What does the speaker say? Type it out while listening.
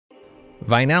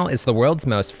VynEL is the world's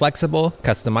most flexible,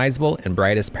 customizable, and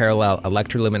brightest parallel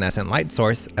electroluminescent light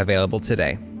source available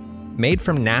today. Made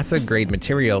from NASA-grade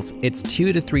materials, it's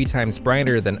 2 to 3 times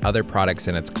brighter than other products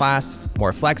in its class,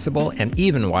 more flexible, and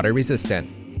even water-resistant.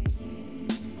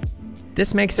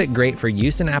 This makes it great for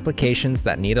use in applications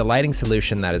that need a lighting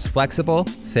solution that is flexible,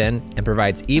 thin, and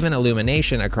provides even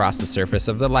illumination across the surface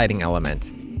of the lighting element.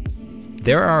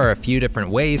 There are a few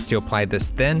different ways to apply this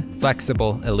thin,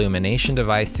 flexible illumination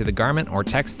device to the garment or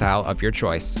textile of your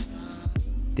choice.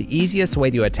 The easiest way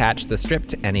to attach the strip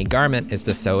to any garment is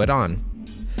to sew it on.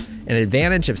 An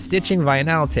advantage of stitching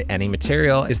VynEL to any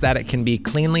material is that it can be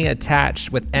cleanly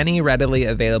attached with any readily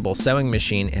available sewing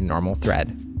machine in normal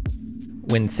thread.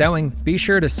 When sewing, be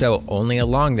sure to sew only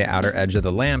along the outer edge of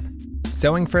the lamp.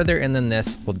 Sewing further in than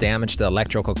this will damage the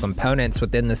electrical components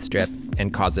within the strip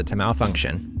and cause it to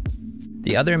malfunction.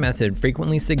 The other method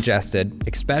frequently suggested,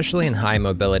 especially in high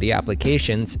mobility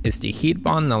applications, is to heat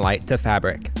bond the light to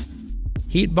fabric.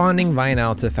 Heat bonding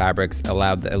VynEL to fabrics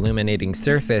allowed the illuminating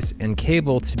surface and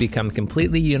cable to become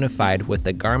completely unified with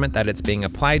the garment that it's being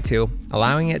applied to,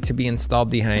 allowing it to be installed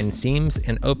behind seams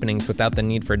and openings without the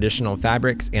need for additional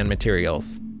fabrics and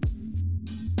materials.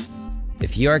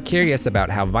 If you are curious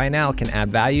about how VynEL can add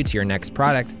value to your next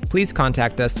product, please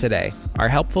contact us today. Our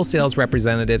helpful sales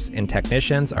representatives and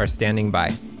technicians are standing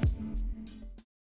by.